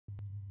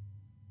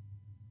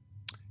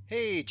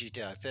Hey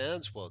GTI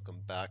fans,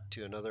 welcome back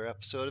to another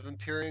episode of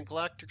Empyrion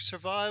Galactic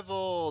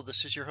Survival.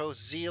 This is your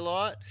host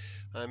Z-Lot.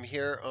 I'm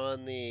here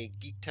on the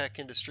Geek Tech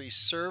Industries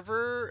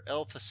server,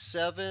 Alpha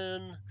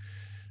 7,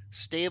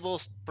 stable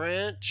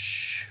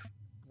branch.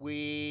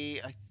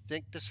 I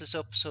think this is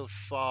episode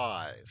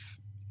 5.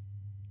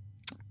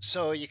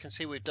 So you can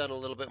see we've done a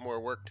little bit more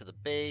work to the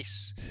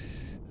base.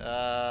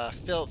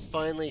 Phil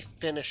finally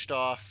finished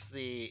off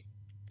the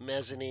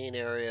mezzanine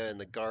area in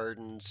the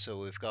garden, so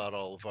we've got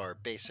all of our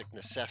basic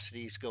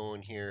necessities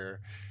going here.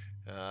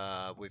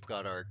 We've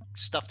got our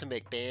stuff to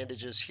make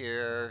bandages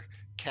here,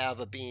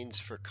 cava beans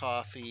for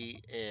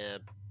coffee,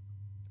 and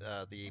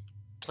the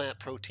plant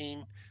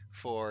protein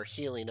for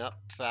healing up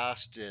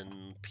fast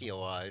in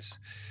POIs.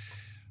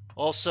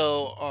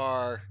 Also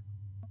our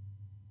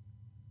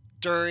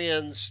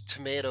durians,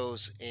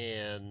 tomatoes,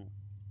 and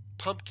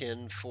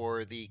pumpkin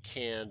for the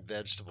canned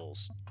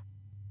vegetables.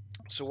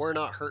 So we're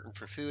not hurting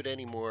for food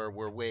anymore.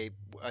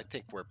 I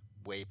think we're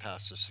way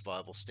past the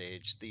survival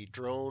stage. The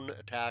drone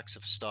attacks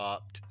have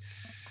stopped.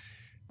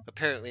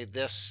 Apparently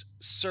this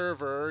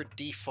server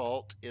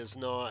default is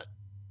not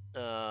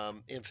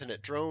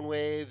infinite drone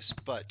waves,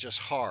 but just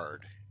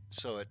hard.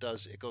 So it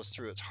goes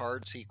through its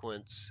hard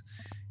sequence,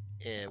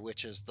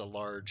 which is the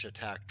large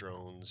attack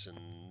drones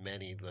and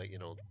many,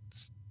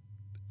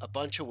 a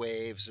bunch of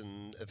waves,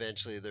 and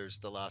eventually there's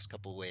the last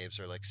couple of waves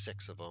are like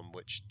 6 of them,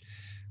 which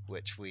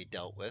we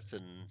dealt with,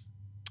 and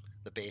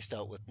the base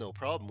dealt with no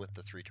problem with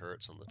the 3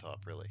 turrets on the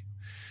top, really.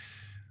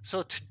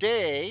 So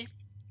today,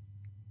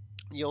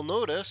 you'll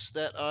notice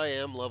that I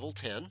am level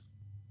 10,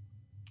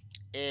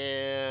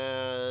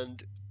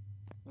 and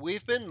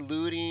we've been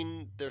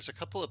looting. There's a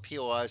couple of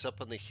POIs up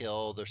on the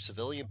hill. They're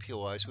civilian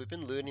POIs. We've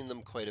been looting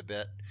them quite a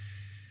bit.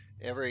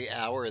 Every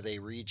hour they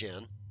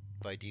regen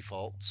by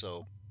default,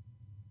 so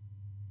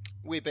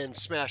we've been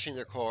smashing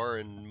their core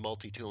and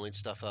multi-tooling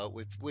stuff out.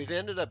 We've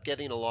ended up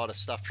getting a lot of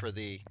stuff for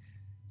the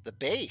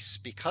base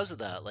because of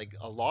that. Like,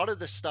 a lot of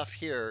the stuff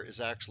here is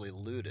actually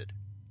looted.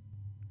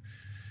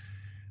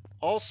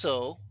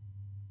 Also,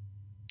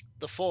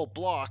 the full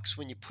blocks,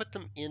 when you put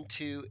them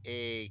into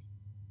a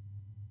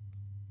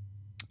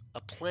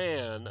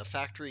plan, a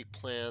factory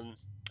plan,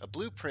 a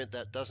blueprint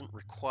that doesn't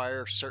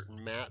require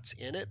certain mats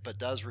in it, but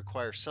does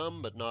require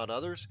some, but not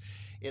others,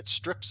 it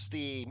strips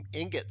the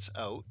ingots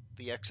out,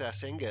 the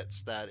excess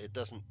ingots that it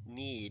doesn't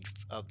need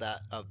of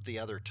the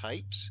other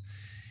types.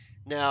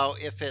 Now,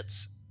 if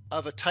it's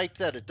of a type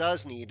that it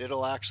does need,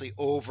 it'll actually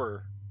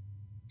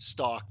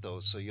overstock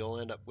those, so you'll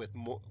end up with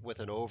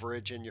an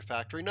overage in your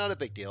factory. Not a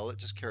big deal, it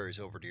just carries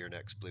over to your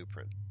next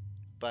blueprint,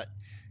 but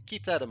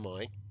keep that in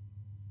mind.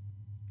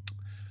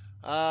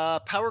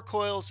 Power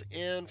coils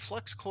and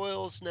flux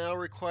coils now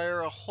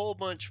require a whole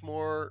bunch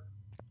more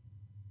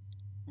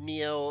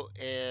neo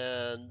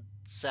and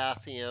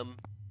sathium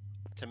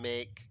to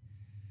make.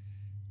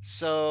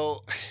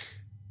 So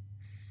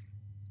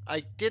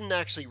I didn't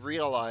actually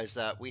realize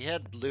that we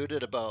had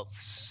looted about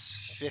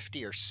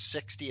 50 or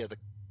 60 of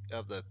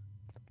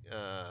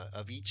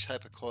each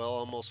type of coil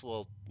almost.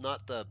 Well,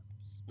 not the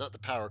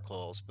power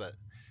coils, but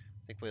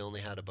I think we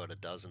only had about a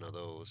dozen of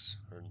those,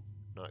 or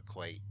not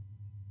quite.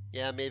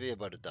 Yeah, maybe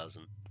about a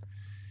dozen.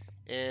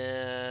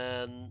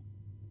 And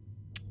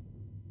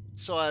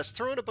so I was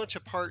throwing a bunch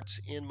of parts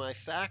in my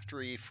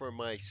factory for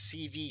my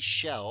CV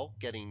shell,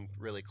 getting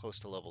really close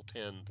to level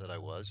 10 that I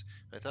was.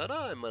 I thought,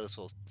 I might as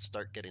well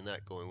start getting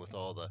that going with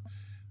all the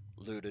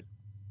looted,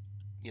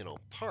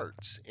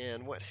 parts.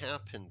 And what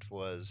happened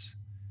was,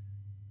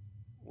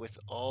 with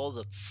all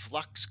the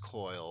flux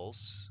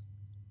coils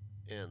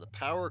and the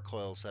power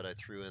coils that I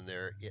threw in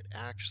there, it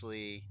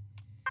actually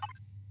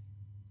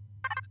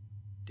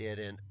did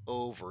an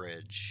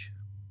overage.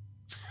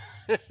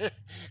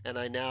 And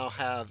I now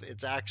have,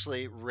 it's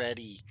actually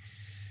ready.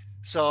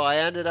 So I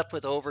ended up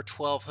with over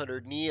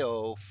 1200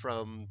 neo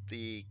from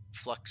the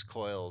flux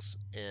coils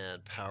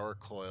and power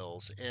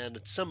coils and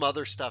some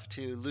other stuff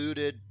too.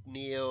 Looted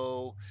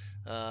neo.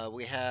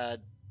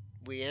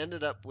 We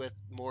ended up with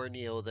more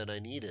neo than I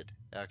needed.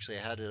 Actually,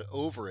 I had an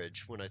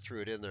overage when I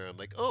threw it in there. I'm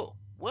like, oh,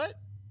 what?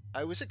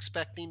 I was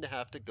expecting to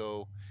have to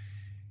go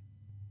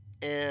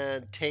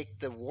and take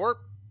the warp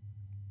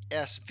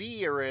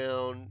SV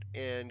around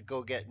and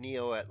go get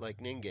neo at like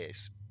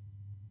Ninga's.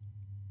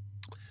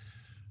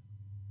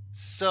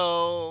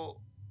 So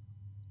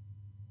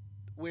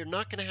we're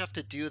not going to have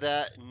to do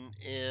that,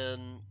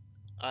 and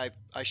I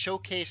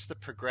showcased the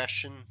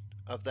progression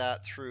of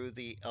that through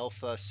the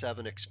Alpha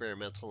 7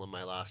 experimental in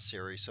my last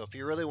series. So if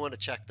you really want to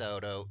check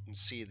that out and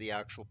see the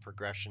actual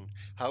progression,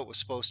 how it was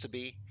supposed to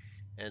be,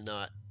 and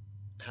not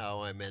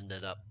how I'm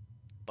ended up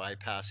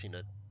bypassing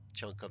a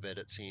chunk of it,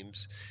 it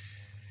seems.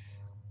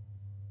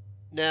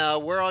 Now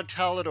we're on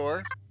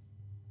Talador,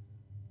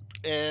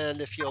 and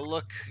if you'll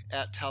look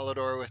at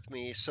Talador with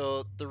me,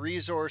 so the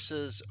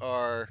resources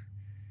are,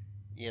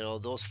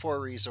 those 4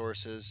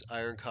 resources: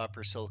 iron,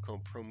 copper,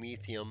 silicon,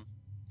 promethium,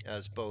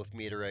 as both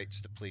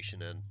meteorites,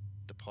 depletion, and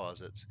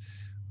deposits.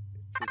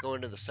 If we go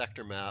into the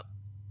sector map,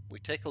 we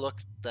take a look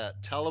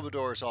that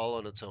Talador is all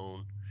on its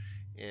own,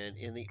 and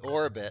in the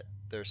orbit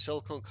There's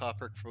silicon,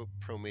 copper,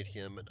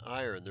 chromium, and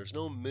iron. There's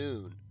no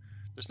moon.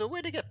 There's no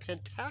way to get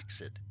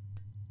pentaxid.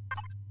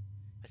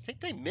 I think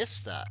they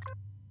missed that.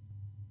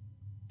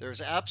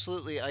 There's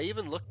absolutely, I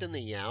even looked in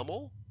the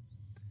YAML,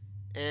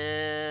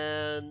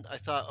 and I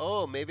thought,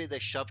 oh, maybe they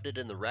shoved it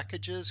in the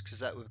wreckages because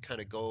that would kind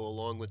of go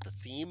along with the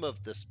theme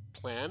of this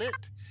planet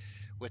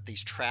with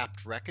these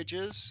trapped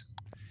wreckages.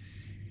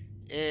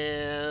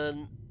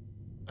 And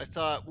I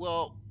thought,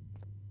 well,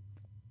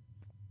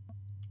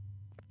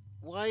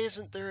 why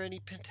isn't there any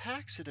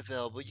pentaxid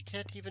available? You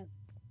can't even,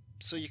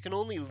 so you can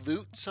only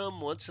loot some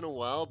once in a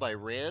while by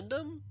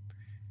random?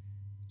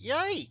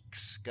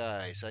 Yikes,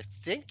 guys, I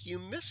think you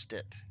missed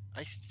it.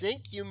 I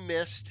think you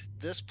missed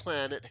this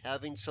planet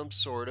having some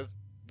sort of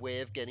way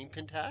of getting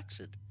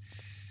pentaxid.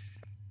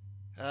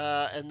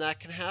 And that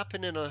can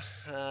happen in a,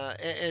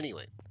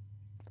 anyway.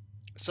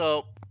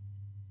 So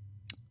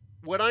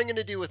what I'm going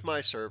to do with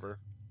my server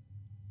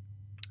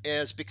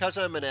is, because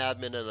I'm an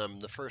admin and I'm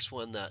the first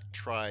one that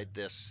tried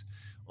this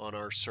on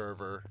our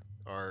server,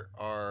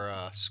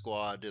 our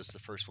squad is the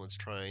first ones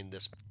trying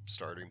this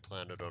starting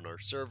planet on our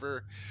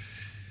server.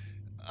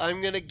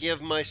 I'm going to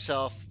give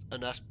myself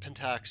enough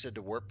pentaxid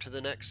to warp to the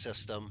next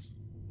system,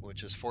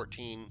 which is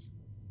 14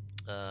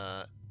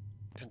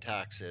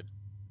 pentaxid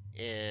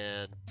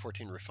and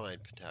 14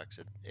 refined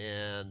pentaxid.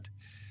 And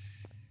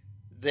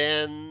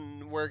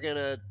then we're going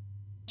to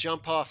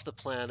jump off the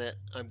planet.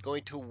 I'm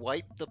going to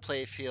wipe the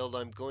playfield.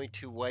 I'm going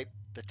to wipe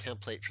the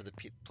template for the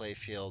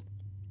playfield.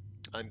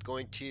 I'm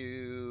going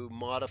to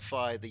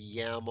modify the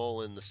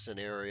YAML in the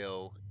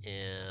scenario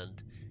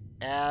and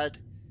add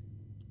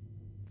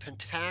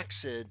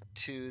pentaxid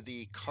to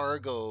the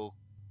cargo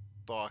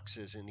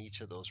boxes in each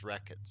of those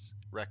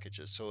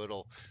wreckages.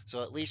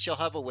 So at least you'll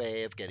have a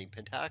way of getting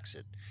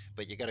pentaxid,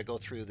 but you got to go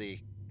through the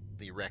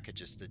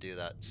wreckages to do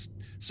that.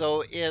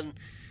 So in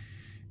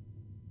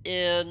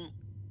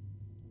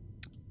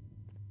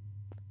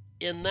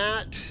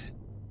that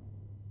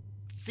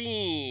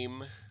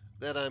theme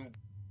that I'm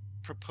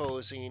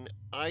proposing,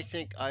 I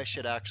think I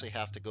should actually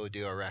have to go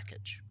do a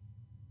wreckage.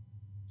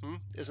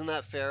 Isn't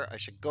that fair? I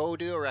should go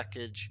do a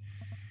wreckage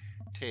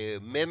to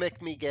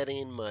mimic me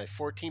getting my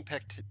 14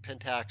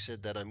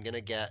 pentaxid that I'm going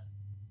to get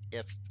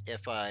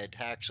if I'd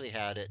actually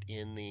had it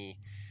in the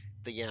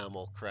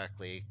YAML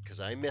correctly, because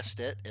I missed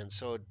it. And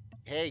so,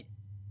 hey,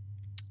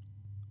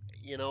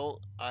 you know,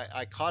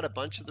 I caught a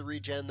bunch of the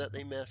regen that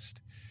they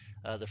missed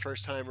the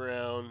first time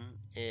around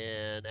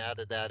and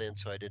added that in,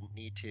 so I didn't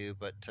need to.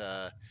 But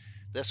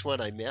this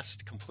one I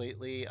missed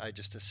completely. I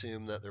just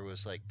assumed that there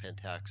was like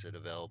pentaxid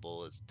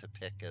available as to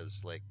pick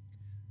as like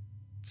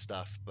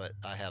stuff, but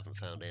I haven't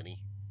found any.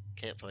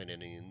 Can't find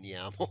any in the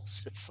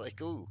YAMLs. It's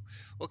like, ooh,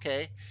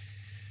 okay.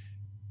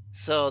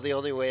 So the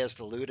only way is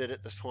to loot it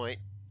at this point.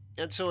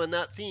 And so in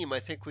that theme, I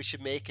think we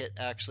should make it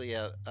actually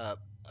a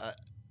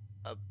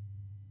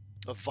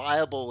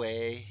viable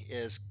way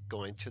is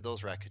going through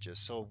those wreckages.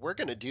 So we're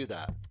going to do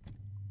that.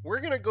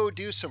 We're going to go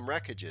do some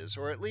wreckages,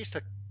 or at least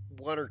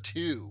one or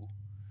two.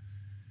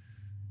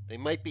 They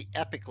might be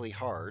epically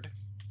hard.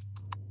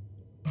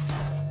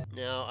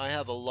 Now I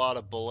have a lot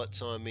of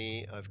bullets on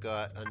me. I've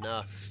got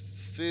enough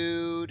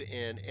food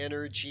and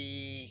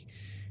energy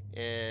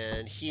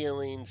and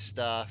healing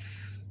stuff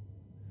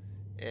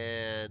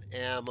and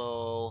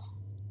ammo,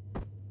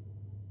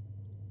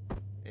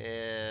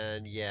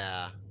 and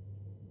yeah,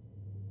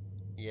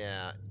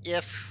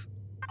 if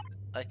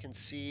I can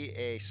see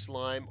a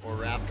slime or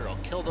raptor, I'll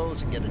kill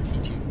those and get a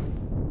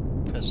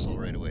T2 pistol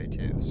right away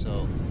too.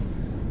 So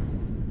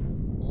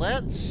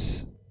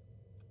let's,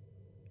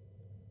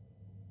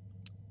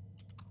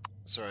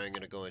 sorry, I'm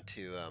going to go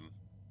into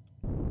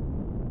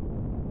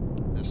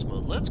this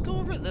mode. Let's go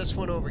over this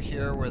one over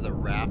here where the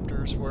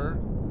raptors were.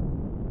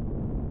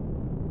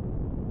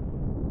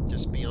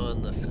 Just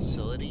beyond the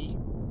facility.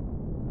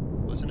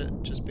 Wasn't it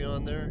just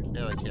beyond there?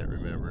 Now I can't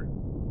remember.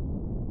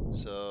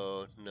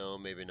 So, no,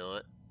 maybe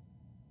not.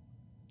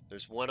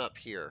 There's one up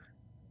here.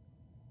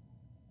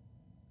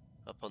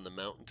 Up on the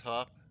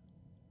mountaintop.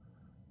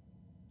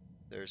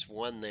 There's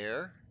one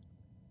there.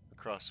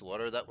 Across the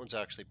water. That one's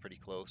actually pretty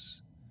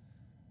close.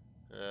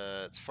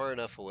 It's far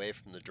enough away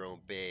from the drone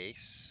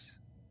base.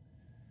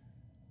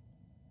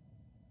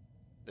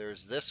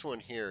 There's this one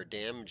here,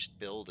 damaged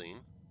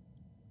building.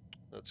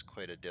 That's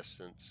quite a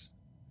distance.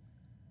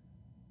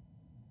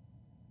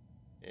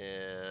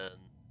 And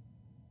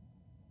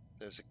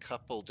there's a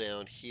couple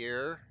down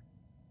here.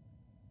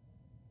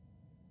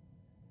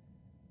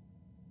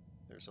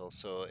 There's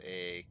also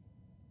a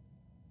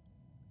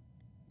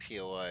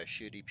POI, a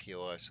shooty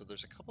POI. So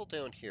there's a couple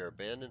down here.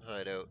 Abandoned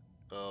hideout.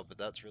 Oh, but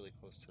that's really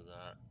close to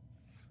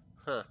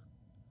that.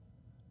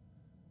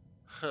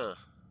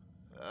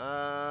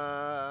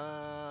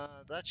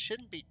 That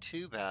shouldn't be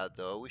too bad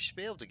though. We should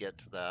be able to get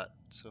to that.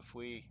 So if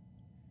we,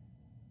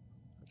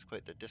 that's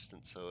quite the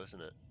distance though,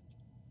 isn't it?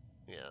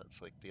 Yeah,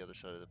 it's like the other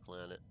side of the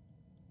planet.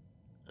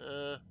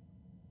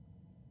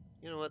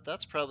 You know what?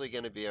 That's probably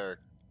going to be our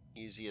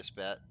easiest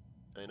bet.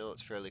 I know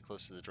it's fairly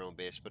close to the drone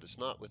base, but it's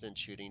not within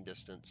shooting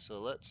distance. So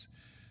let's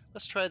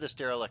try this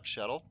derelict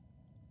shuttle.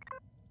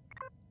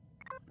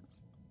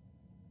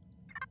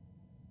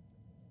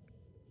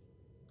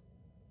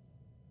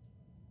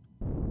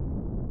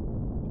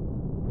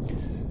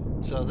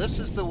 So this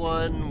is the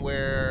one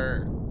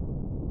where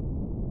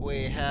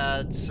we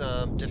had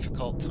some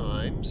difficult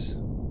times.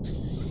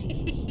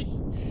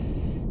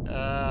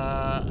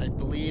 I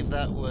believe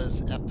that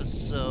was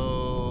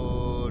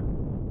episode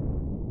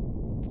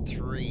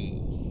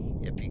 3.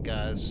 If you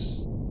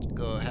guys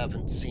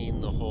haven't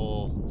seen the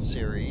whole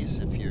series,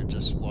 if you're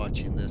just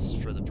watching this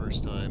for the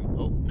first time.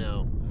 Oh,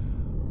 now,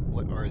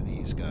 what are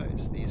these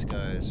guys? These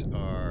guys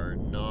are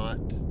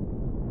not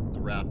the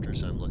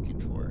raptors I'm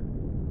looking for.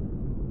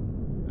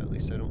 At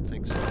least I don't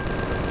think so.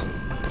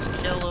 Let's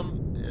kill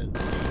them and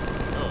see.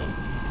 Oh.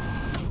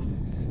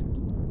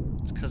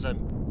 It's because I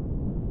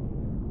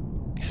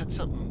had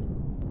something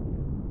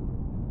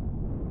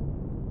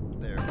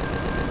there.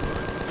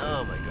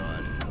 Oh my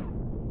god.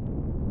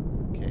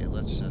 Okay,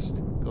 let's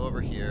just go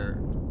over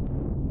here.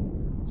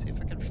 See if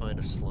I can find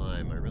a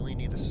slime. I really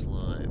need a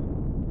slime.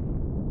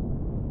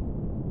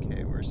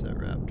 Okay, where's that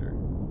raptor?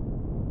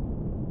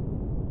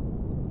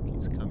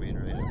 He's coming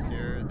right up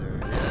here. There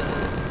he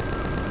is.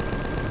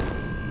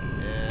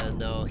 And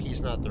no,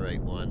 he's not the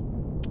right one.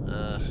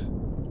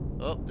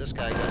 Oh, this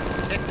guy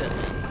got kicked at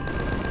me.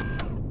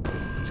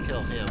 Let's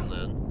kill him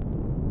then.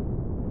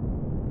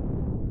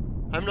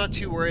 I'm not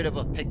too worried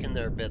about picking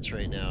their bits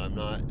right now.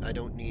 I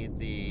don't need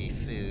the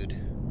food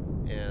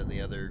and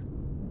the other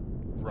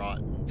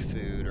rotten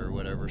food or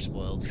whatever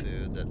spoiled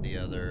food that the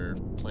other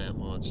plant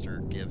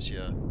monster gives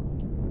you.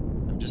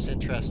 I'm just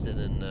interested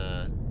in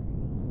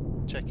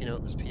checking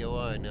out this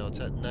POI. Now it's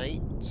at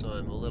night, so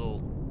I'm a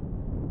little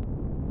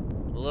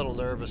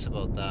nervous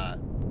about that.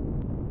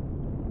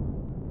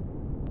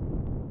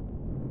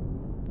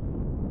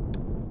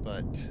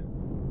 But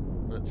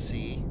let's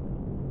see.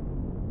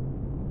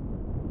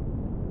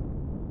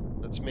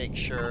 Let's make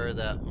sure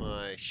that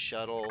my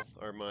shuttle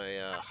or my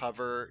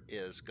hover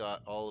is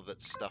got all of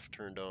its stuff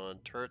turned on.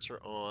 Turrets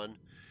are on.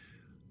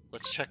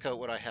 Let's check out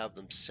what I have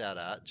them set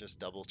at, just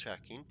double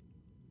checking.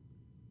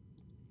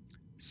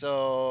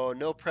 So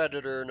no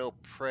predator, no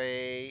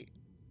prey.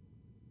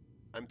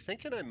 I'm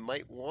thinking I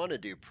might want to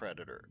do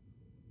predator.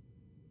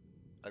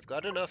 I've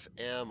got enough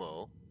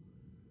ammo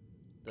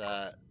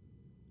that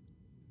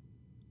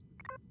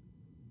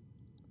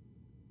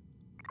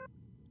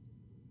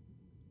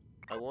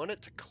I want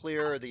it to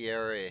clear the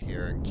area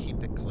here and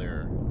keep it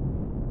clear.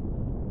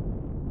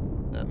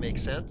 That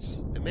makes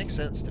sense? It makes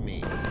sense to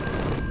me.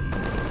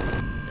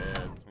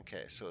 And,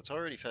 okay, so it's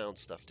already found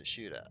stuff to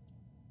shoot at.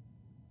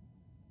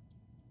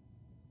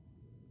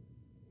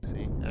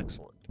 See?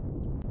 Excellent.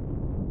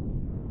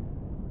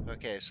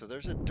 Okay, so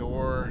there's a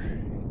door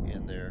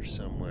in there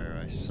somewhere.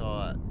 I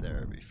saw it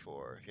there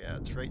before. Yeah,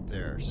 it's right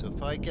there. So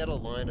if I get a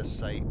line of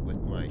sight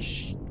with my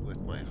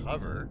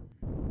hover,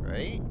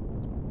 right?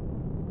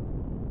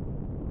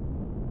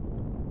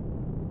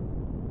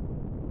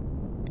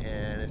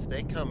 And if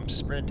they come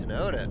sprinting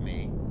out at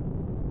me,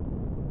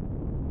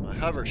 my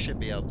hover should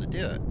be able to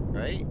do it,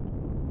 right?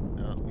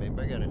 Oh,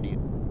 maybe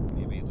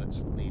maybe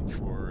let's lean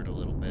forward a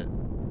little bit.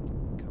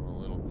 Come a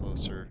little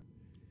closer.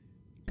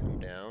 Come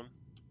down.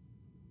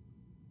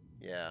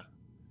 Yeah.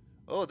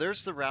 Oh,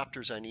 there's the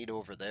raptors I need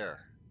over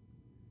there.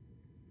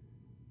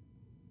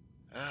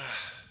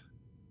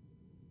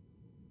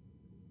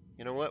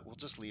 You know what? We'll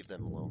just leave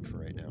them alone for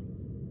right now.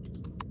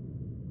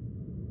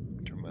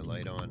 Turn my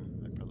light on.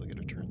 I'm probably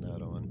going to turn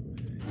that on.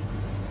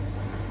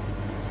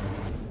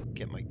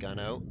 Get my gun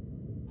out.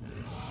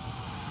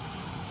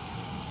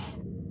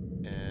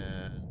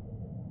 And...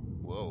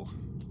 whoa.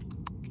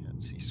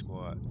 Can't see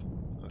squat.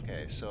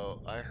 Okay,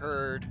 so I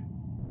heard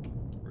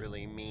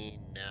really mean,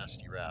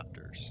 nasty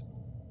raptors.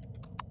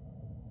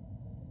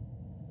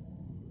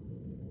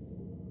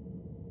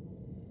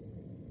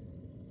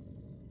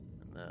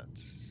 And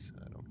that's...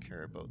 I don't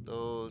care about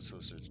those.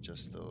 Those are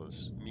just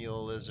those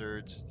mule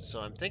lizards. So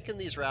I'm thinking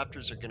these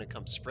raptors are going to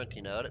come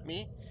sprinting out at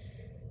me.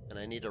 And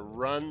I need to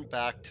run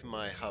back to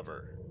my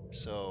hover.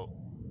 So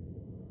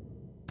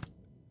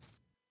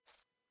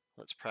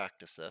let's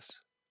practice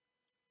this.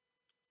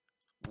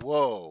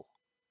 Whoa.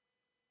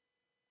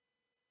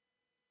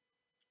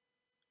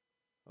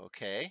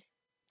 Okay.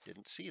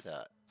 Didn't see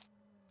that.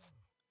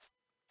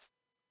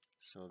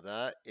 So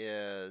that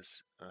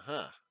is,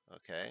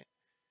 okay.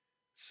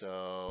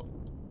 So,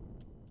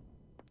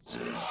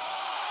 God,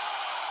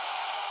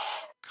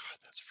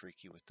 that's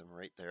freaky with them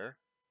right there.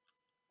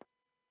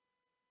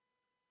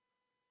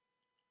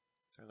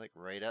 They're like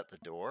right at the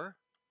door.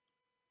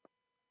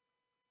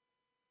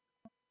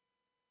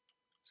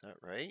 Is that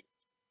right?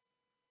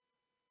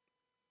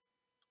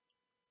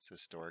 Is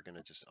this door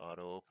gonna just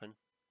auto open?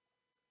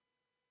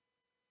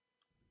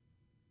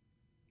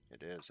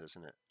 It is,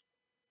 isn't it?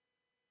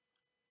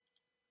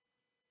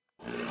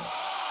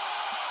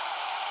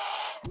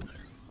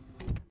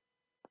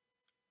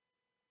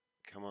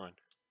 Come on.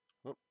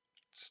 Whoop.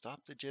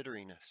 Stop the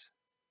jitteriness.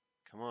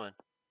 Come on.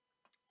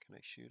 Can I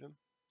shoot him?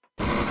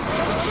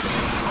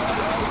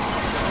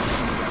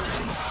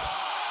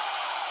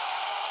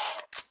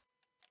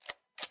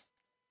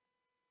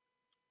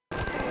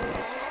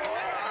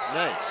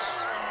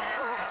 Nice.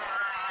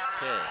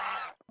 Okay.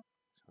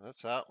 So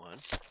that's that one.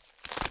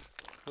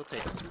 We'll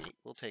take its meat.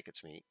 We'll take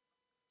its meat.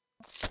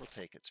 We'll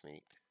take its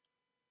meat.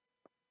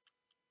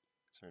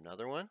 Is there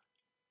another one?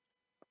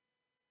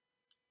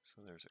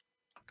 So there's a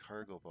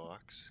cargo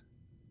box.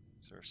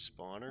 Is there a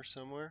spawner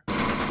somewhere?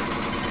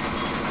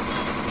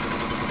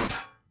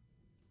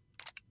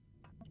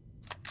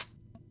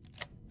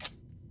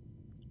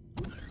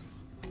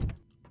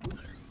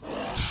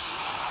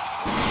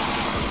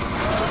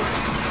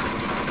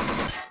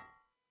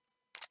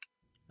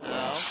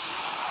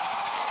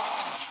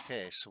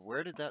 Okay, so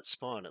where did that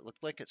spawn? It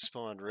looked like it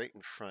spawned right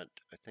in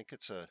front. I think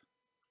it's a...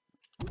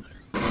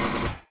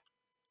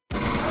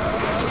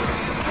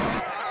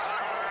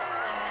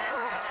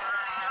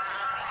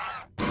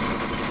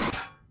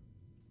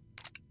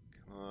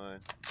 Come on.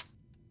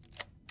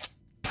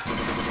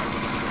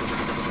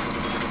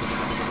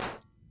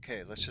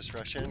 Okay, let's just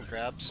rush in,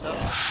 grab stuff.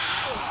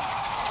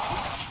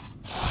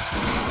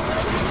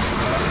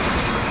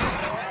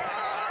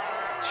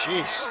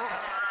 Jeez.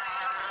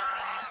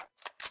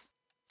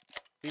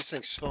 These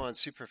things spawn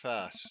super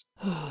fast.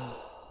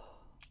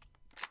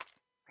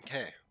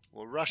 Okay,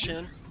 we'll rush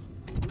in,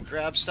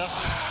 grab stuff.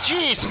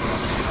 Jesus!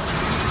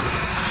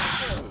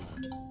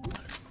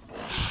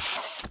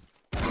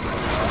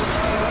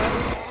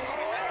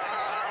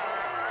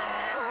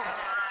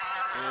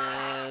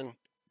 And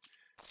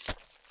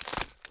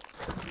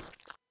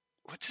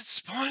what's it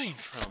spawning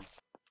from?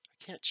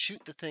 I can't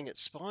shoot the thing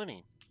it's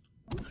spawning.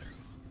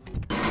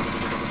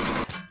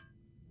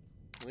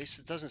 At least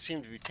it doesn't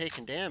seem to be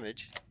taking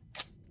damage.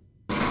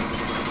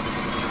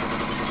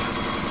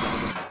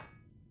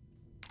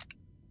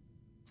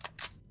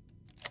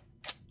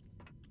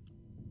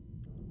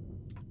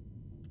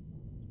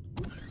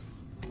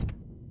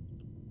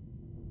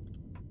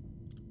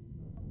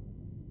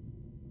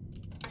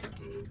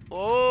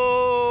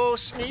 Oh,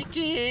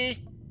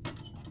 sneaky!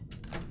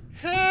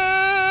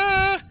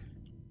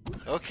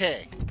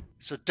 Okay,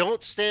 so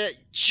don't stand,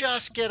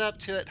 just get up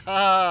to it.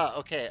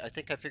 Okay, I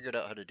think I figured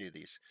out how to do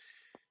these.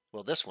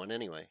 Well, this one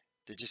anyway.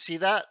 Did you see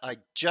that? I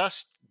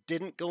just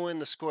didn't go in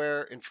the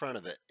square in front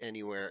of it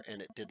anywhere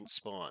and it didn't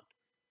spawn.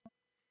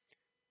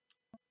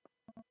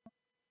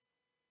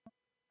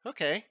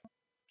 Okay.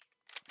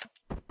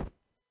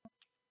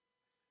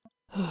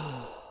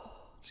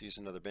 Let's use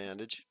another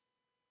bandage,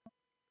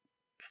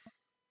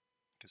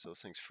 because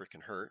those things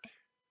freaking hurt.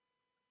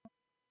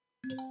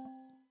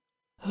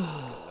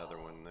 Another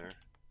one there.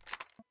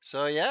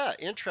 So yeah,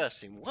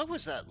 interesting. What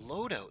was that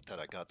loadout that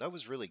I got? That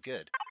was really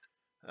good.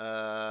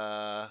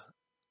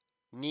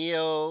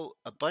 Neo,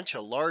 a bunch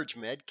of large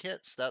med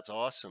kits. That's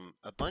awesome.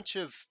 A bunch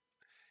of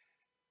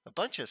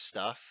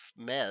stuff,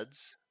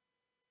 meds.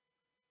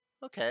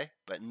 Okay,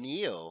 but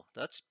Neo,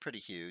 that's pretty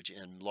huge,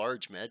 and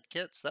large med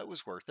kits. That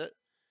was worth it.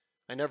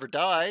 I never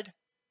died.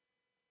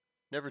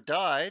 Never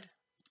died.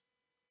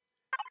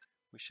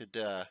 We should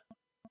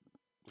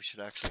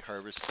actually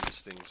harvest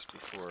these things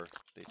before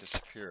they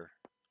disappear.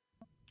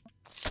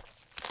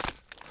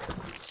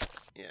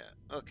 Yeah,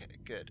 okay,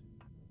 good.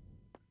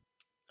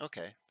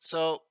 Okay,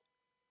 so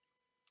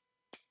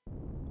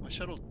my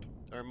shuttle,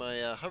 or my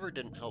hover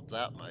didn't help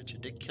that much.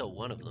 It did kill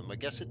one of them. I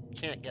guess it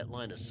can't get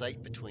line of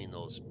sight between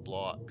those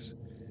blocks.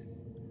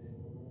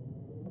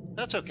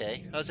 That's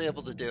okay. I was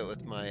able to do it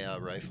with my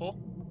rifle.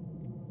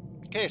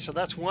 Okay, so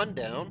that's one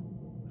down.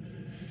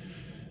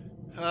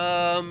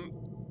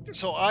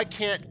 So I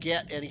can't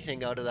get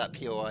anything out of that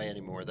POI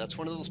anymore. That's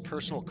one of those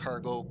personal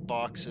cargo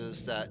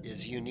boxes that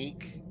is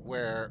unique,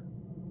 where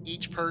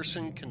each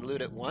person can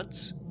loot it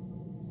once,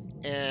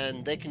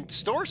 and they can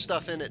store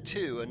stuff in it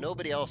too, and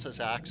nobody else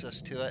has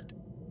access to it.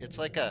 It's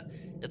like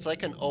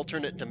an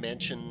alternate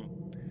dimension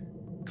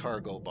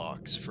cargo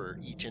box for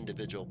each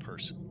individual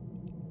person.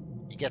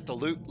 You get the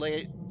loot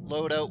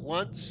load out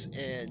once,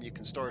 and you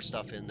can store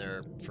stuff in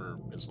there for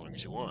as long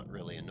as you want,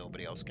 really, and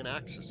nobody else can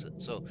access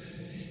it. So,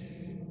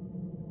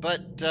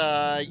 but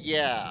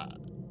yeah,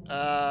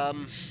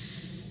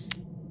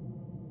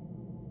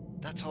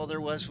 that's all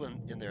there was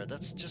in there.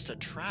 That's just a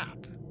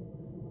trap.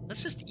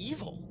 That's just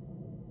evil.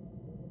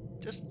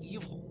 Just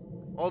evil.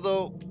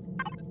 Although,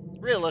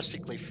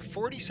 realistically, for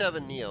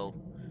 47 Neo,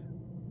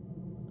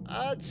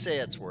 I'd say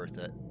it's worth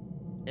it.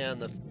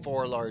 And the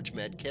 4 large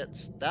med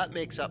kits, that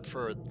makes up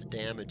for the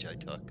damage I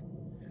took.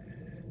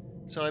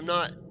 So I'm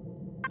not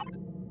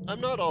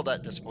all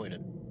that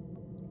disappointed.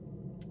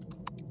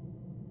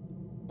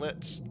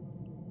 Let's...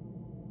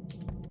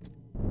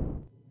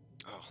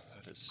 Oh,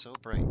 that is so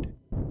bright.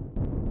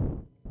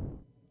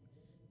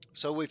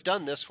 So we've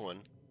done this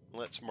one.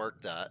 Let's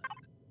mark that.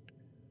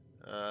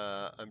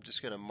 I'm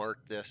just going to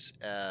mark this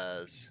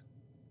as...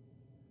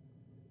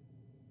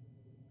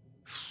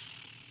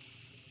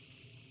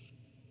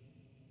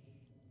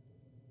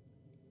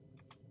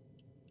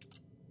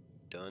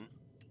 done.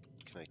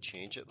 Can I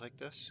change it like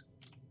this?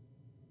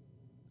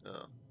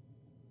 Oh.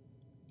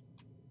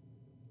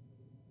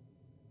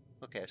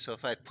 Okay, so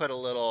if I put a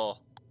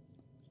little...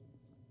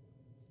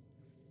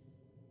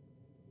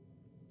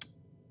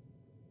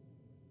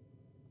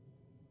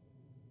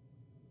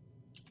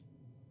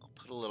 I'll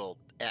put a little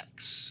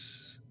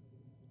X.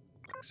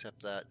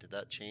 Accept that. Did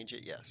that change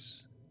it?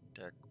 Yes.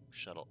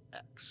 shuttle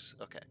X.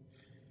 Okay.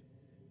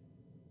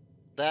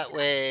 That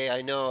way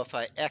I know if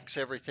I X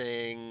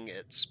everything,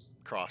 it's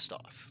crossed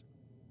off.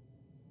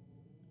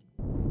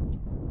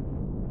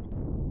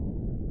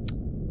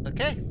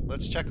 Okay,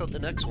 let's check out the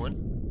next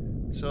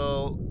one.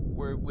 So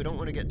we don't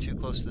want to get too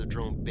close to the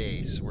drone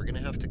base. We're going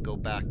to have to go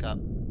back up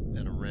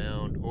and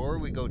around, or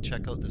we go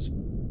check out this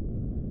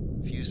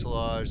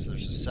fuselage.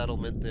 There's a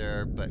settlement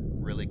there, but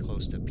really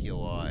close to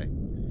POI.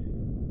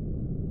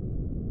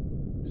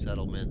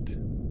 Settlement,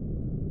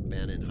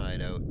 abandoned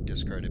hideout,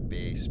 discarded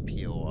base,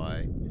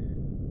 POI.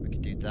 We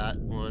could do that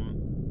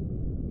one.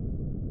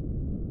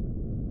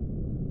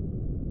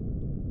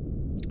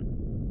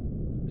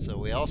 So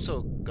we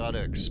also got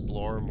to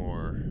explore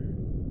more.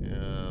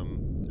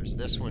 There's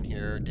this one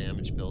here,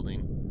 damaged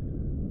building.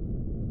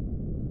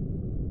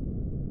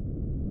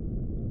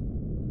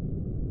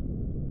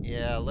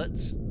 Yeah,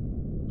 let's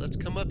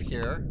come up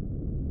here.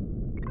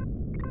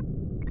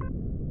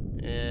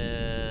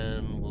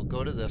 And we'll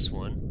go to this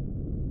one.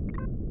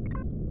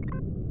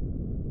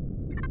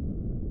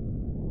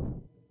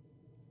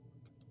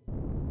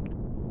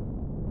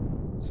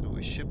 So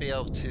we should be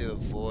able to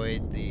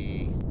avoid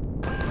the...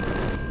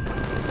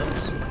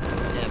 Oops.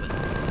 Damn it.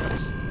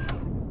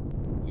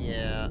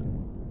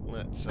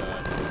 Let's,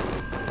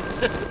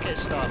 okay,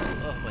 stop.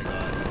 Oh my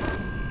god.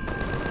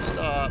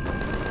 Stop.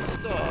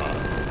 Stop.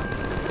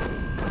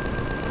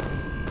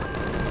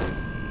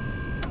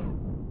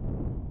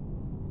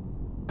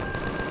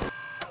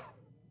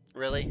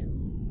 Really?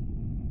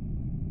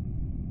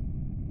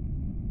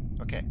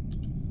 Okay.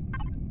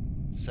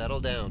 Settle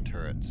down,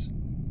 turrets.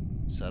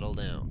 Settle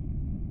down.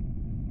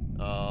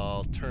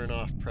 I'll turn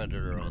off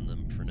Predator on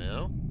them for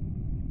now.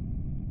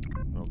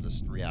 I'll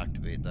just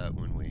reactivate that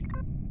when we...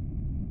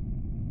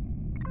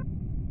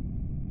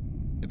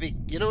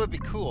 it'd be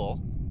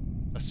cool.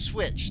 A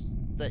switch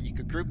that you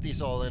could group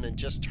these all in and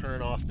just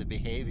turn off the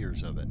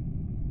behaviors of it.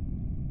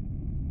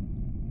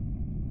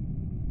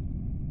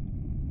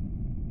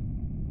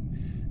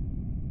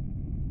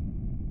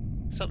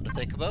 Something to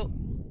think about.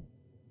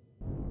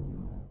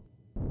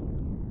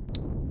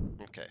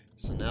 Okay,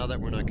 so now that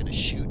we're not going to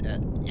shoot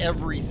at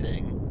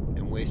everything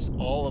and waste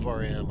all of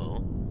our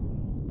ammo,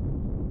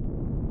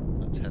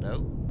 let's head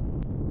out.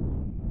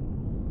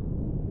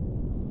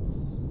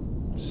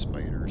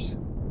 Spiders.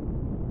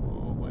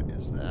 Oh, what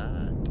is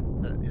that?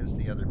 That is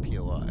the other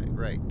POI.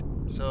 Right.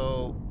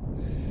 So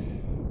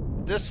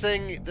this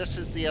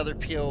is the other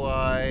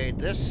POI.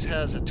 This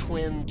has a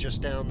twin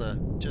just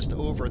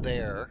over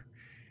there.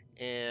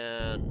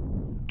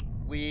 And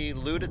we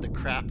looted the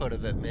crap out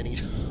of it many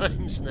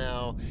times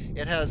now.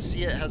 It has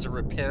a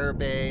repair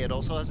bay. It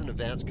also has an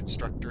advanced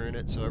constructor in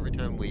it, so every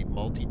time we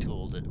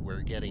multi-tooled it,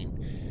 we're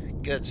getting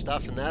good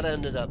stuff, and that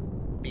ended up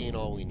being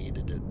all we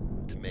needed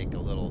to make a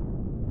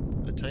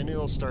tiny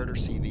little starter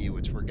CV,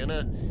 which we're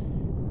gonna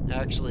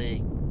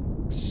actually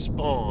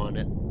spawn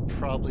at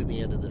probably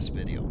the end of this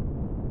video.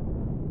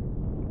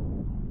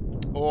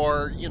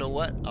 Or, you know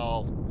what,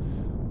 I'll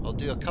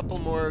do a couple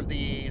more of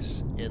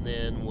these, and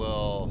then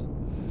we'll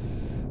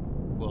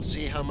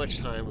see how much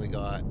time we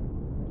got,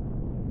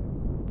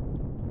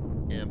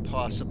 and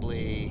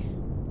possibly,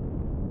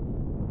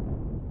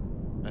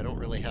 I don't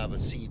really have an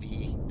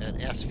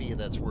SV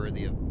that's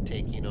worthy of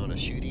taking on a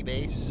shooty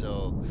base,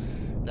 so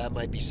that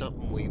might be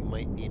something we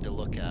might need to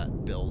look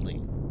at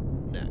building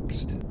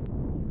next.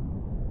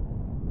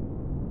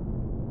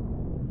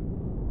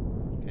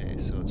 Okay,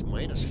 so it's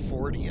minus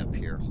 40 up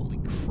here. Holy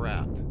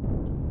crap. I'm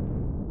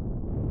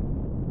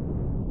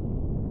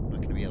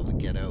not going to be able to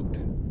get out.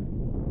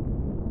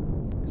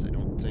 Because I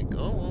don't think...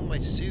 Oh, well, my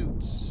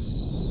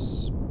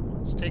suits...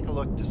 Let's take a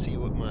look to see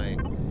what my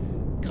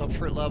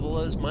comfort level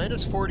is.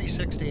 Minus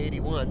 46 to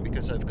 81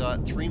 because I've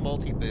got 3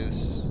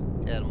 multi-boosts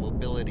and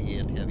mobility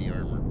and heavy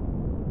armor.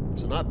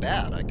 So not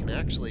bad. I can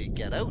actually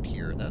get out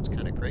here. That's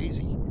kind of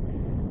crazy.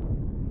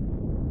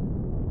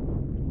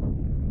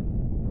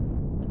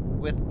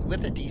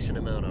 With a decent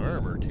amount of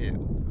armor,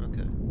 too.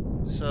 Okay.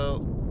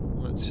 So,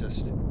 let's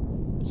just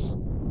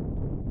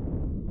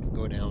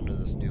go down to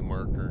this new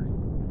marker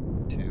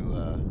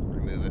to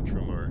remove it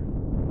from our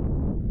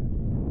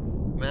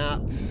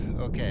map.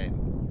 Okay.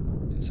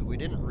 So we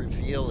didn't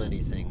reveal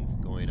anything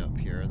going up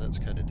here. That's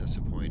kind of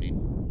disappointing.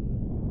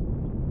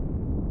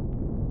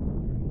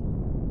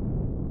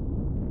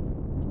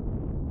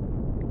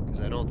 Because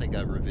I don't think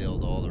I've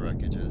revealed all the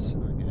wreckages.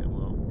 Okay,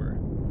 well,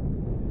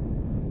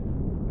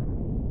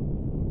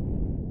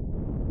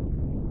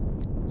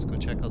 let's go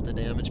check out the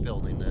damaged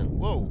building then.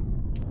 Whoa!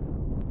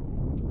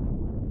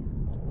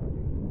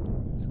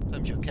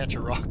 Sometimes you'll catch a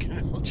rock and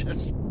it'll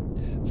just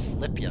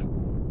flip you.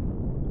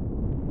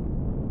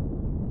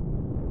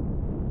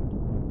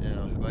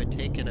 Now, have I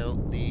taken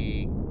out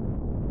the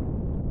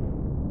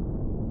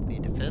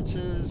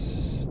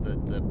defenses?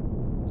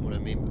 What I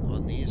mean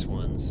on these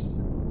ones?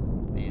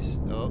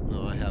 Oh,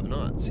 no, I have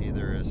not. See,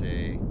 there is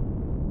a...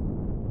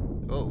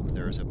 Oh,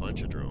 there is a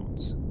bunch of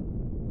drones.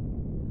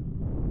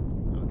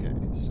 Okay,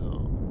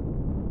 so...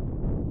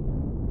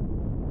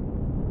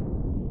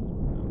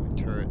 My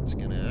turret's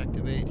gonna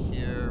activate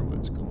here.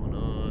 What's going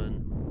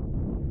on?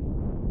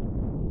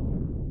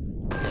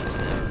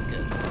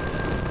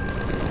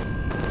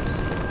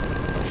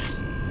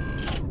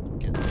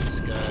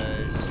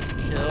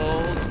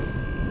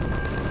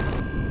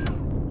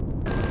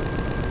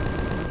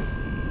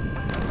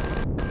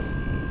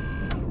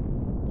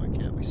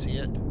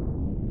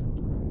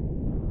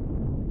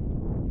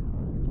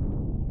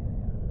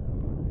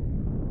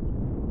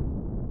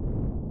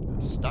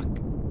 Stuck?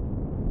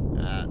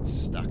 Ah, it's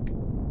stuck.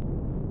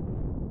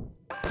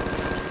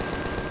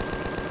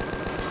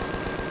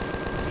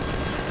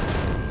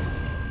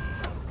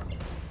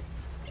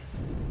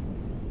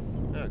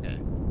 Okay.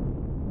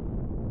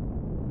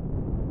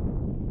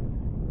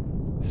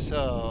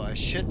 So I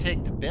should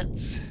take the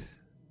bits.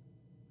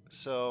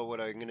 So what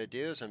I'm going to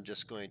do is I'm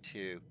just going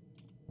to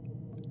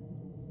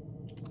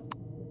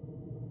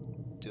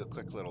do a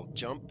quick little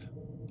jump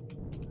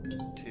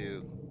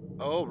to...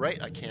 Oh,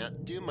 right, I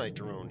can't do my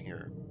drone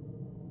here.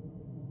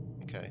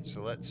 Okay,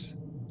 so let's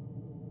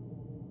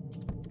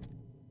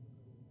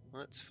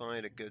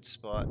find a good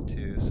spot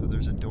too. So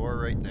there's a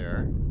door right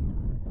there.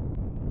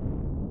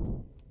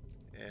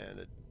 And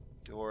a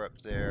door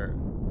up there.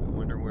 I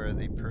wonder where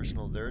the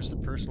personal... There's the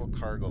personal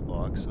cargo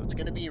box. So it's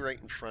going to be right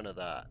in front of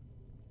that.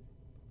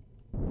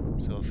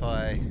 So if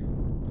I'm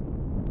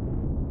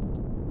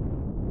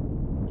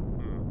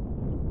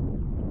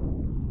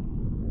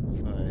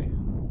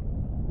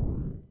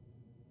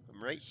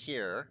right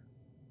here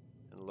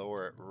and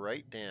lower it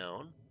right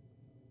down.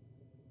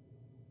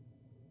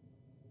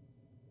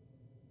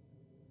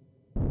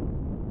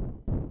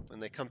 When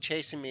they come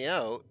chasing me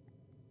out,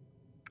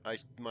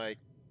 it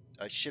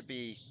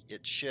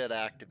should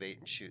activate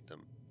and shoot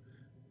them.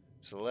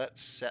 So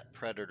let's set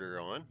Predator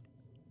on.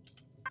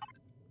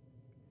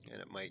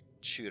 And it might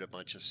shoot a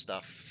bunch of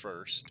stuff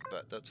first,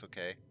 but that's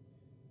okay.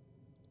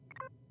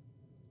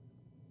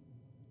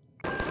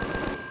 It'll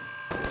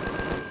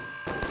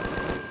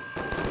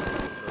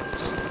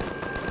just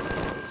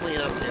clean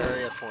up the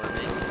area for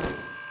me.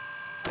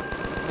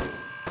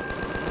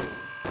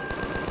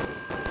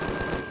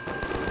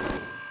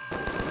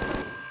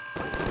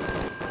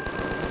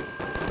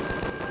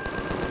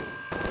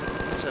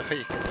 So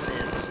you can see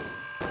it's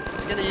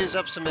going to use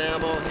up some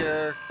ammo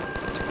here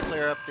to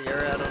clear up the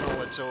area. I don't know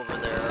what's over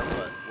there,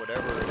 but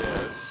whatever it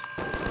is,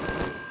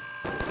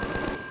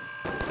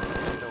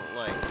 I don't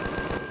like.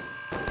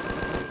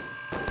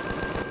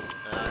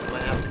 I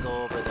might have to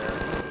go over there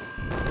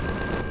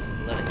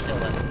and let it kill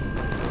it.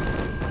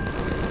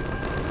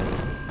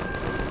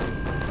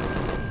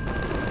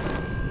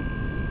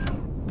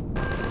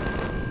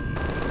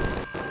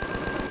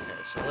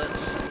 Okay, so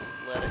let's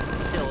let it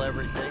kill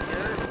everything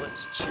here.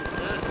 What's it shooting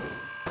at?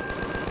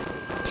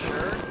 Not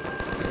sure.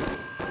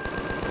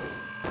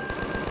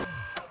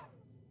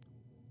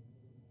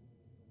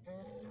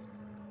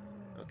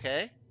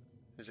 Okay.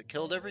 Has it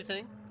killed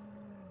everything?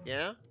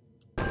 Yeah?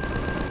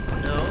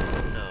 No?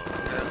 No.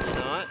 Apparently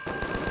not.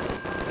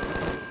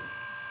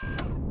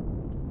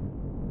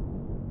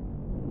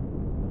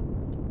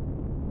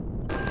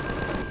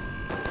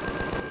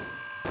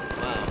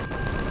 Wow.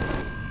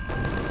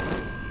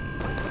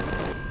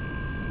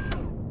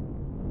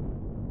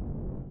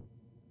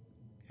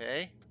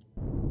 Okay.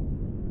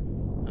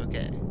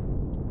 Okay.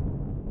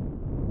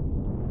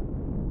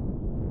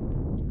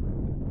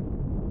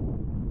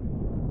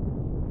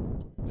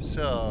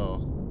 So,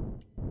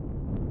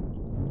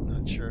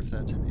 not sure if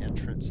that's an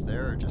entrance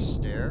there or just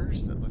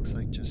stairs. That looks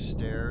like just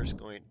stairs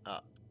going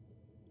up.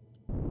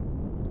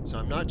 So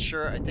I'm not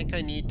sure. I think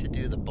I need to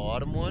do the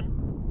bottom one.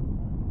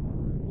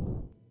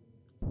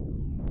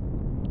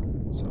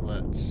 So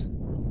let's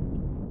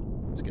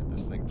get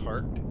this thing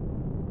parked.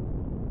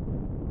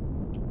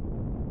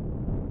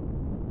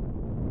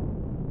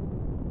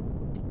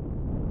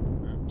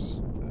 Oops,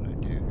 what did I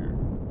do here?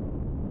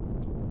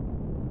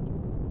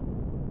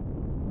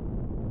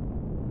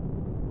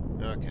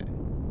 Okay.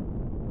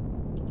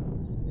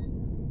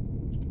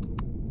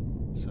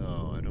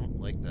 So I don't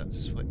like that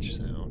switch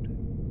sound.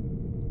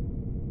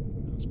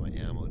 How's my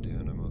ammo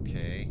doing? I'm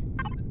okay.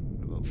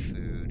 What about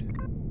food?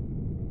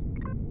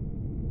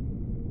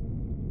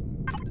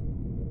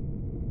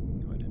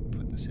 Oh, I didn't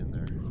put this in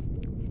there.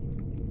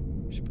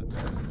 I should put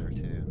that in there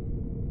too.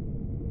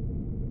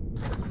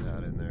 Put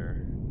that in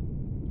there.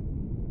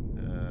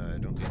 I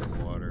don't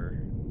need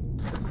water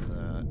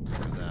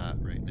for that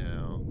right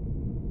now.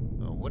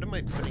 Oh, what am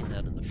I putting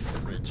that in the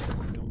fridge for?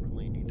 I don't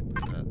really need to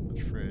put that in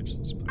the fridge.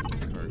 Let's put it in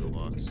the cargo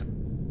box.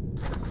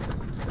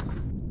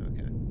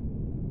 Okay.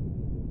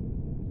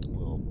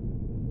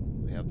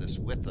 We have this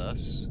with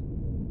us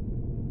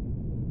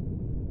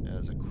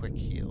as a quick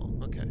heal.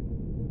 Okay.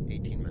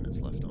 18 minutes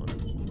left on it.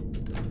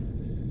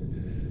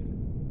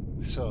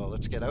 So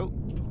let's get out.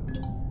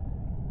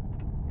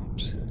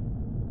 Oops.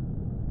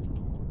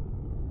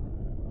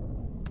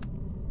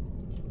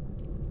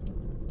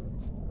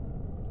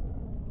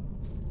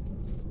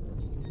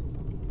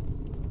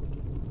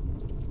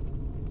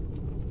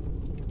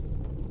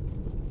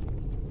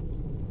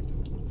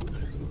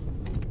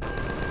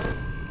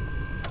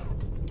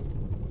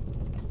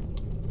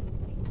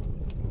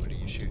 What are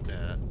you shooting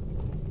at?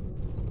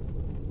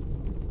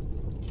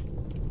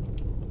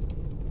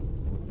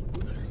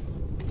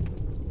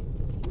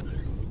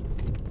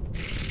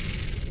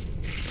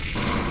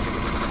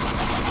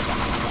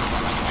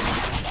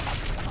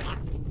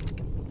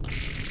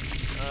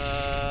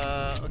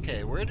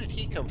 Okay, where did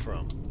he come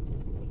from?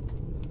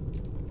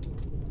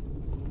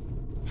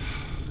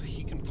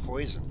 He can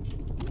poison.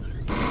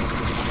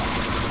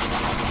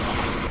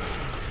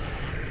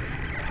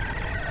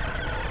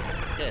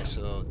 Okay,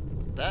 so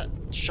that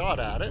shot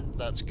at it.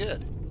 That's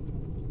good.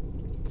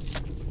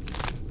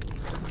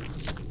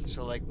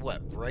 So, like,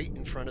 what? Right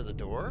in front of the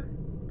door?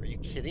 Are you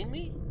kidding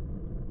me?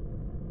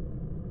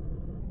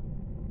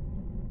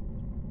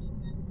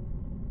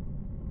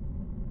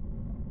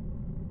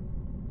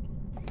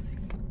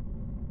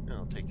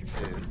 I'll take your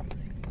food.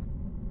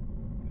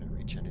 Can I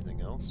reach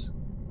anything else?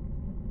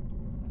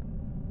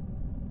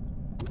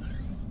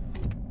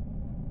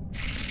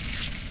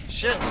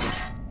 Shit!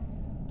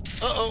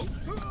 Uh-oh!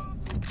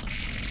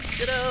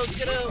 Get out!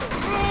 Get out!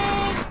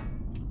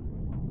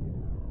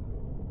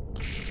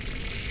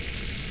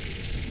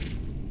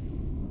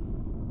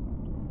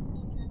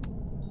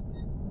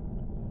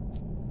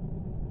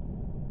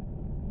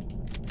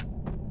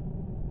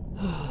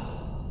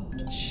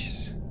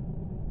 Jeez.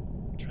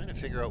 I'm trying to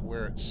figure out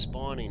where it's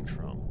spawning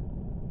from.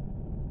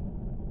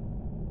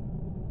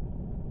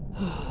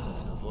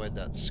 To avoid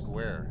that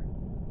square.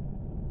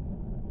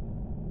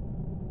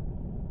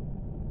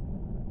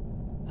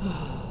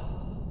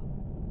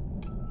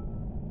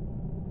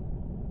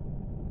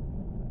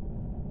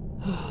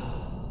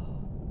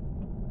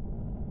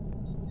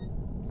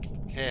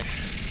 Okay.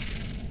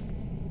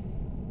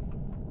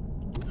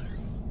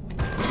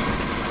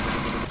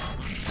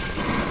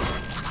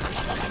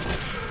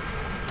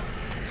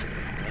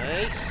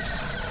 Nice.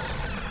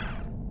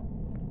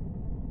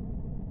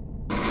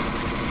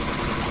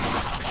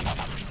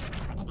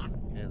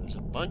 Okay, there's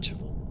a bunch of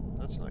them.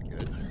 That's not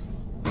good.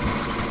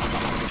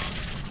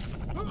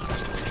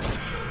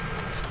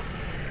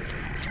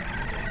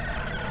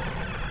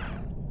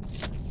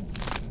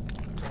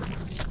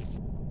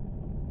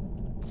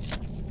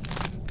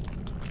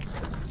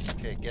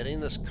 Okay, getting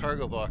this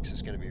cargo box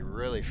is going to be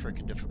really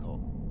freaking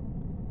difficult.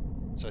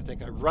 So I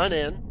think I run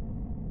in,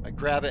 I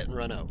grab it and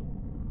run out.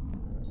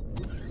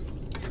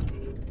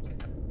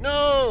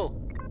 No!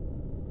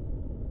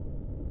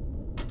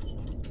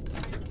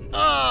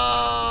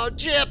 Oh,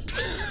 Jip!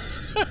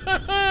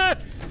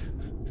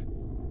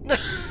 No,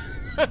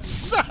 that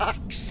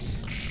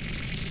sucks!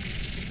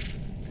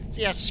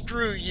 Yeah,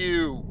 screw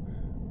you.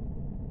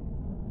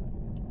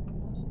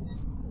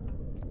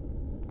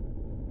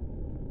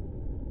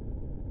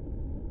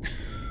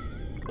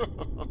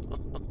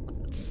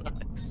 That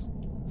sucks.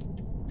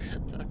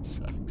 That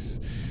sucks.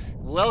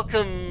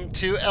 Welcome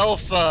to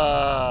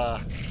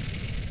Alpha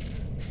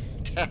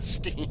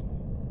testing.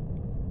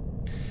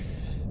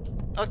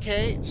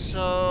 Okay,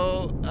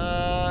 so,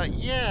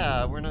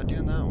 yeah, we're not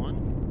doing that one.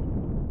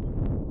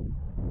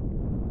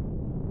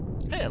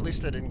 Hey, at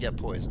least I didn't get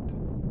poisoned.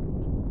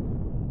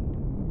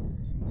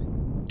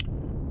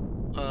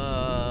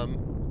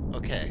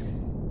 Okay.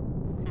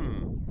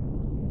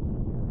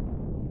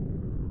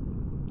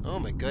 Oh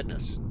my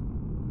goodness.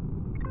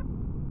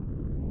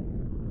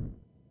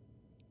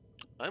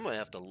 I might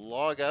have to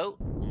log out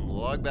and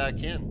log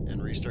back in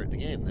and restart the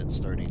game. That's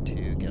starting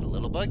to get a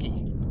little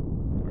buggy.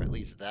 Or at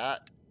least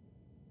that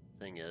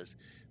thing is.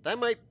 That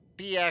might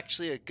be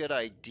actually a good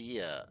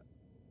idea.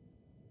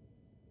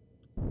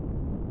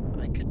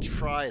 I could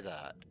try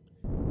that.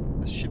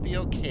 This should be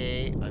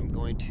okay. I'm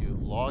going to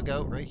log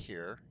out right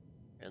here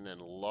and then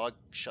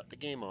shut the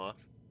game off,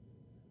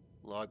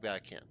 log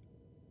back in.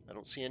 I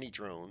don't see any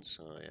drones.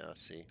 Oh yeah,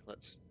 see.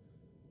 Let's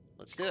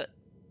do it.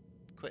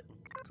 Quit.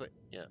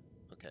 Yeah.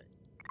 Okay.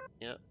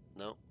 Yeah.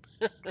 No.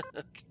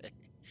 Okay.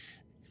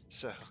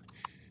 So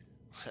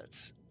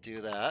let's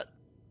do that.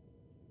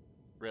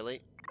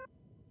 Really?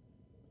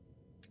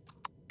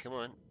 Come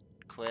on.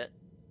 Quit.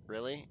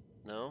 Really?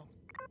 No?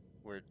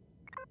 We're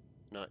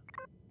not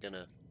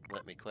gonna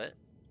let me quit?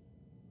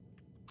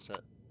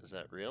 Is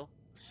that real?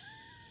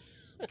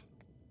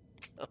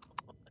 Come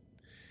on.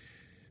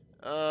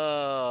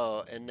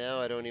 Oh, and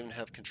now I don't even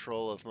have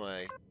control of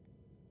my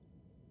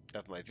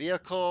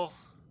vehicle.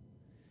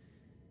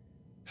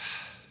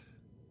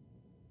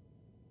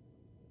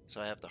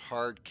 So I have to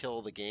hard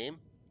kill the game?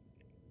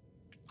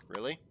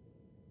 Really?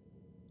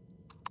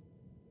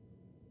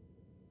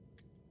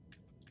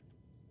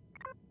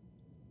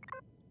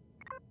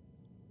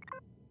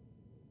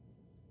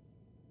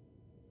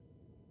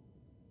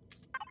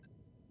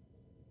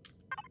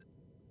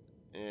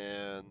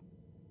 And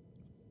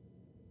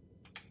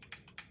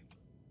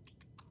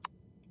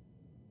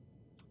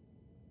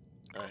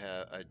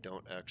I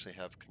don't actually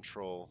have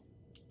control.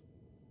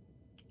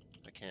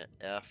 I can't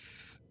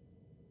F.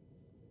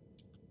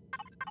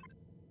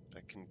 I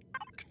can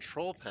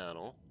control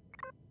panel.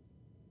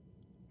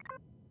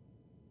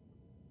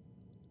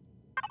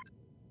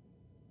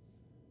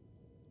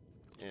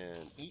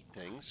 And eat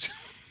things.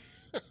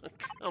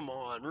 Come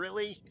on,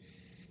 really?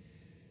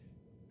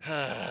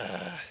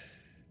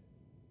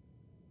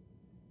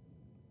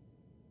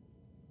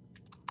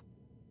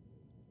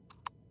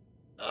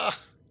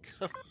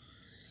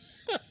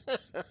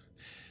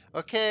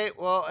 Okay,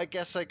 well, I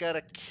guess I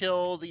gotta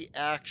kill the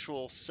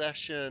actual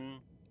session.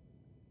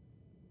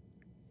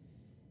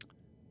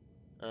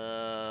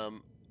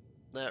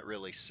 That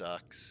really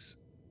sucks.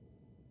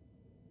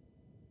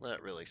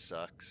 That really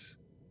sucks.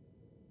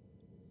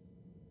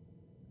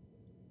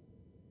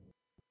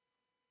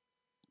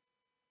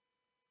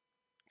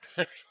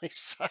 That really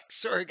sucks.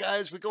 Sorry,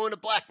 guys. We go into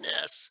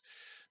blackness.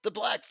 The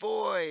black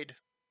void.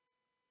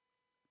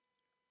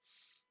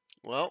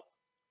 Well,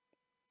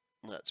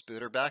 let's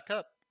boot her back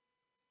up.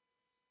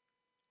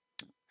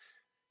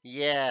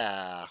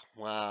 Yeah.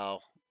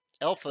 Wow.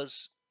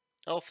 Alphas.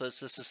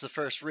 This is the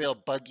first real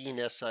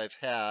bugginess I've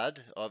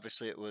had.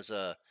 Obviously, it was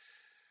a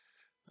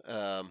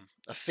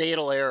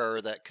fatal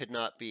error that could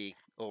not be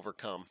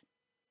overcome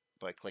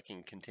by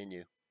clicking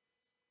continue.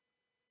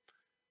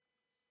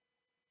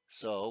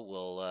 So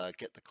we'll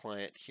get the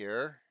client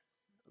here,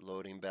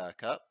 loading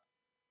back up.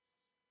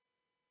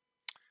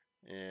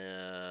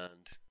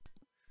 And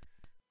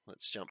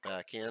let's jump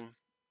back in.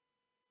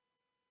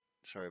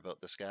 Sorry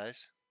about this,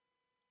 guys.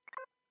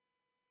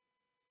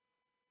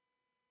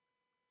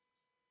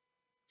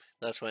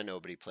 That's why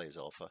nobody plays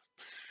alpha.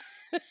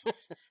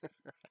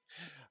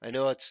 I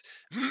know it's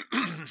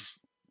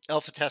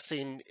alpha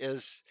testing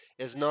is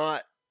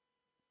not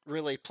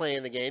really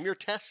playing the game. You're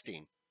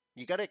testing.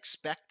 You got to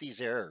expect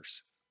these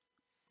errors.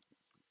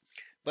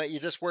 But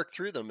you just work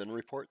through them and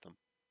report them.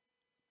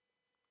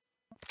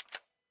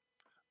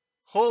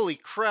 Holy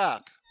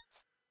crap.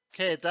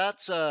 Okay,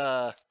 that's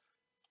a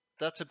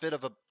bit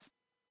of a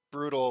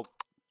brutal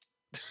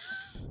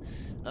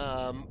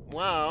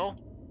wow.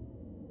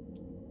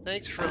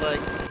 Thanks for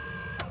like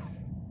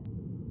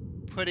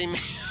putting me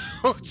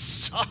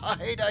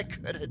outside. I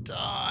could have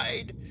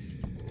died.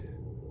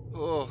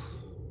 Oh.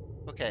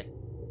 Okay.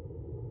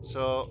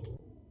 So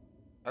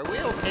are we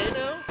okay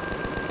now?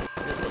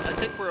 I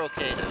think we're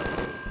okay now.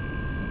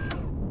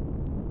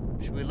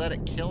 Should we let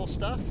it kill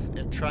stuff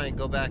and try and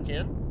go back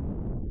in?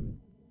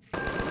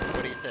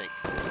 What do you think?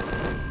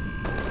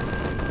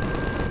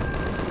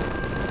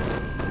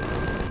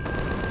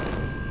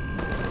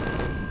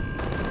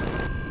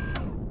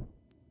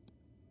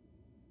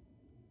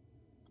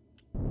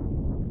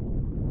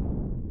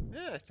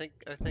 Yeah,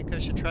 I think I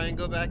should try and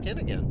go back in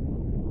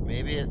again.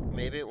 Maybe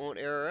it won't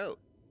error out.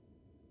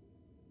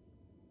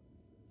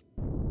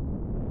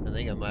 I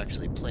think I'm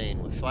actually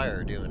playing with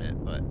fire doing it,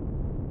 but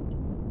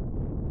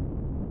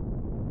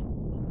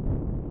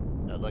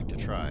I'd like to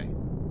try.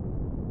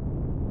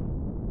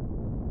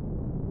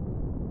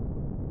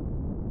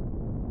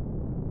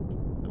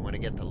 I want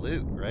to get the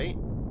loot, right?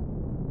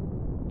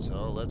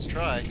 So let's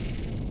try.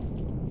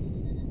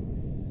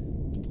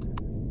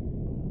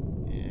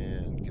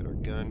 And get our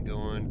gun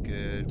going.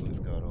 Good.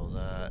 We've got all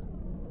that.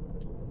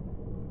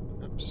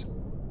 Oops.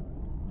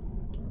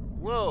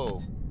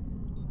 Whoa!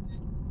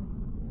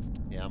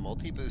 Yeah,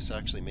 multi-boosts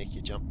actually make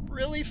you jump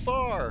really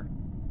far.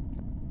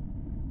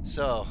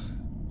 So,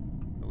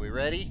 are we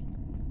ready?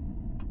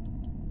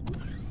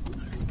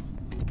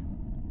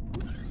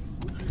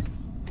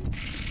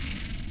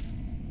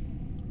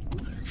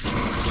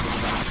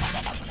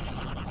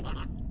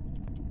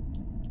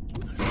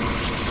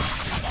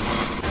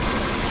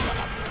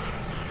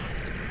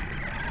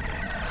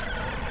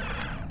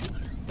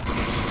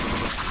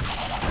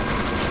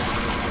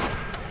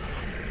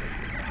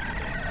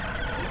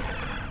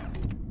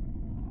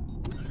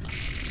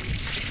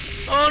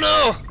 Oh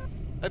no!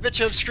 I bet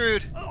you I'm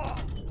screwed.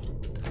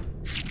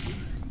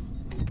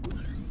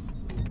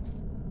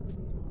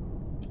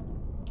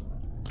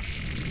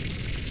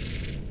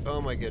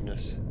 Oh my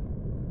goodness.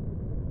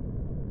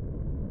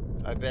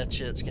 I bet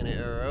you it's gonna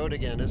error out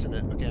again, isn't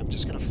it? Okay, I'm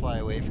just gonna fly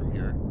away from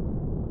here.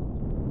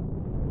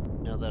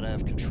 Now that I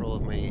have control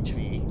of my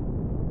HV.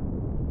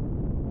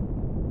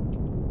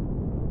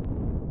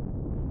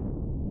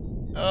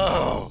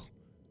 Oh!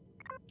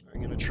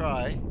 I'm gonna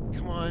try.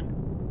 Come on.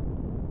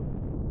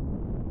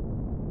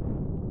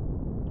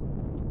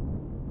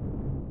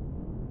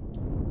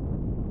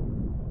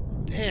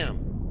 Damn.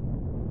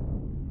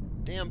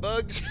 Damn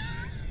bugs.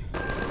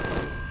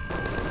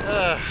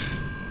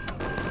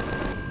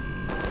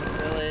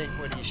 Really?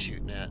 What are you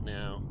shooting at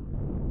now?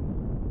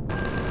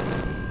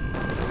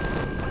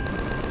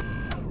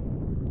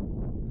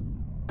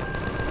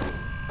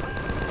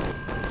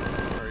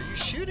 What are you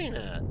shooting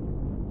at?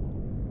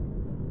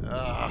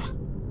 I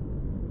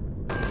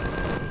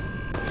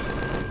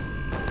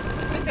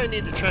think I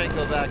need to try and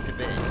go back to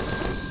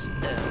base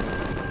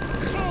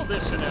and call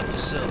this an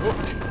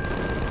episode.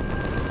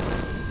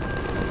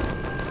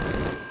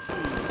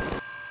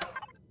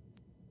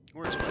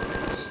 Where's my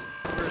base?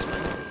 Where's my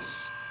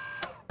base?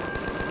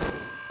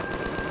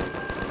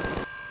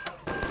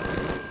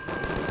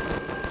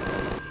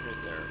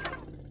 Right there.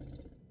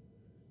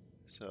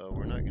 So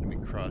we're not going to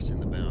be crossing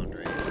the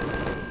boundary.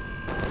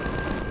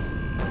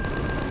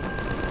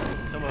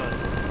 Come on.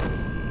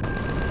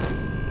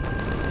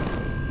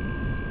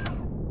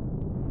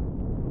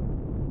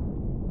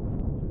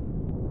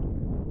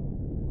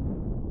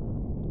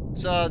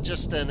 So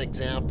just an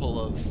example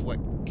of what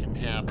can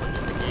happen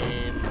in the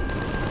game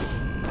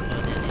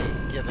on any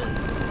given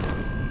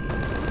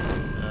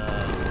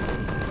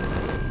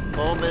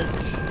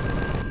moment.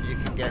 You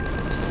can get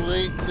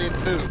completely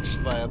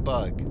pooched by a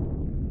bug.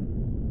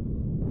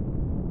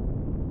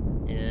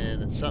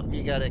 And it's something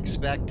you gotta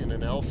expect in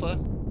an alpha.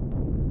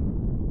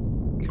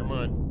 Come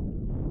on.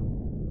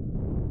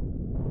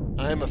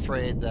 I'm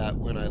afraid that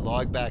when I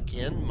log back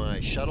in, my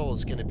shuttle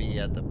is going to be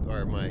at the,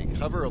 or my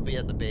hover will be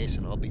at the base,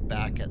 and I'll be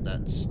back at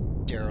that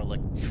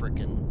derelict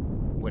frickin'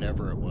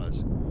 whatever it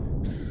was.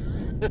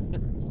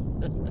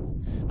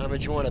 How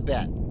much you want to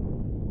bet?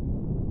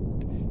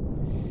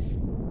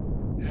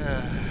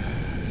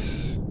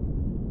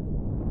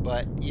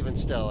 But even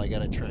still, I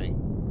gotta try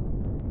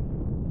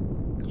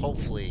and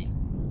hopefully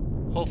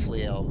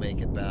I'll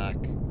make it back.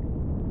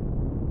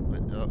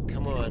 But, oh,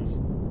 come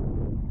on.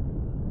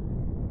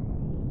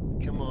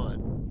 Come on.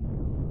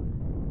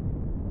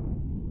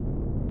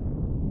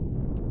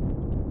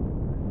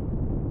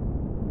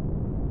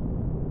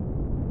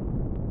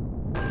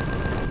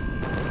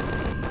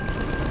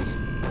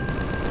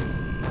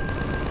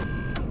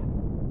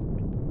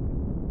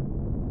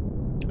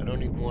 I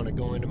don't even want to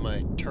go into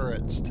my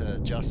turrets to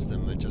adjust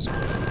them. I just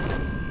want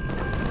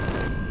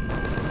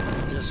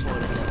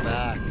to get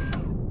back.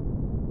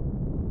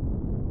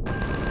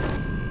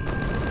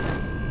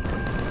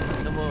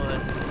 Come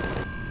on.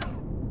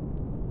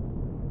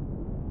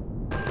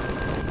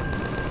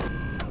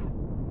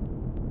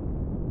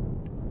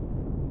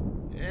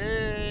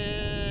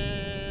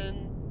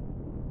 And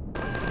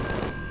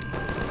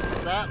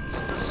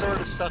that's the sort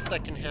of stuff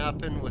that can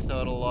happen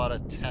without a lot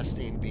of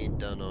testing being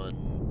done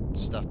on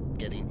stuff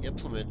getting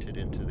implemented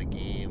into the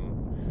game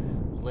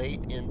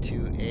late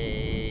into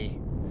a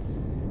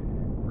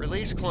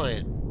release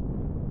client.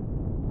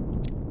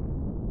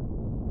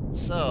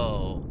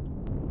 So,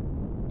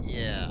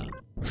 yeah.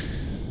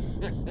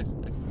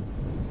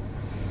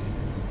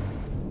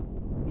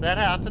 That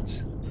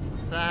happens.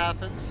 That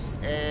happens,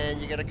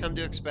 and you gotta come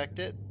to expect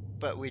it.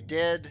 But we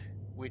did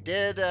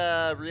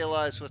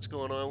realize what's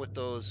going on with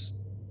those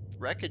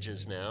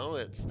wreckages now.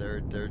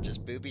 They're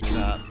just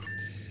booby-trapped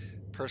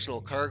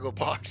personal cargo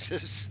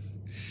boxes.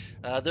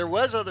 There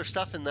was other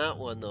stuff in that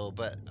one though,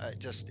 but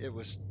it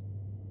was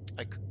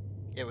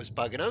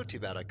bugging out too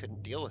bad. I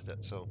couldn't deal with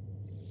it, so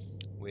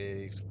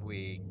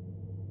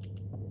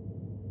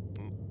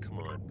come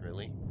on,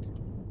 really?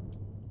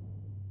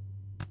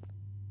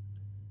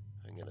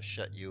 I'm gonna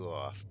shut you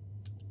off.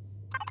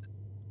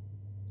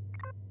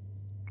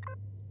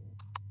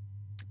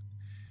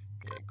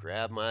 And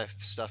grab my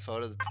stuff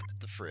out of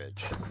the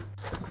fridge.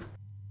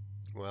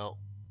 Well,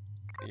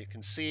 you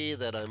can see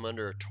that I'm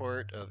under a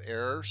torrent of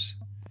errors,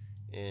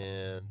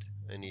 and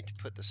I need to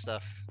put the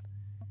stuff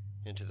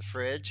into the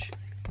fridge,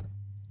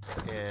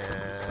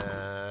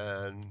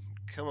 and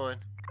come on,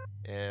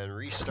 and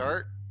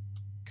restart,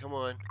 come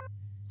on,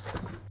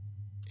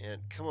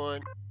 and come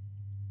on,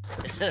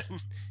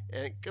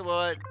 and come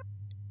on,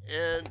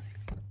 and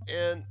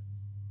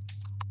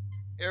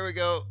there we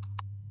go.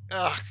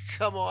 Oh,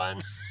 come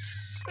on.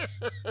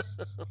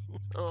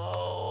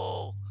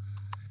 Oh.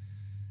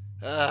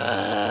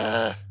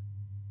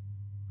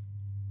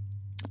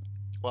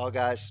 Well,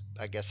 guys,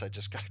 I guess I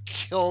just gotta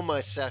kill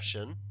my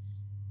session.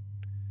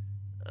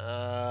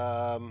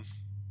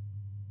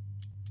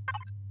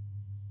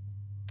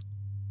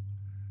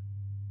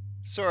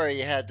 Sorry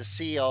you had to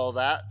see all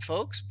that,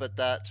 folks, but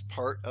that's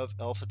part of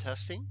alpha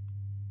testing.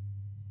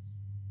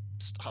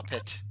 Stop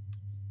it.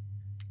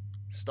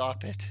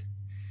 Stop it.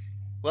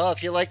 Well,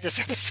 if you like this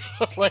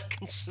episode, like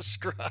and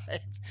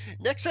subscribe.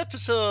 Next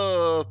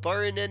episode,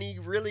 barring any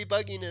really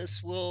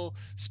bugginess, we'll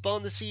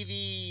spawn the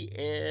CV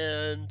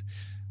and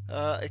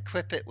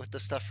equip it with the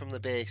stuff from the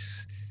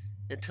base.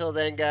 Until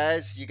then,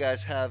 guys, you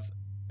guys have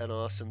an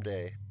awesome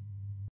day.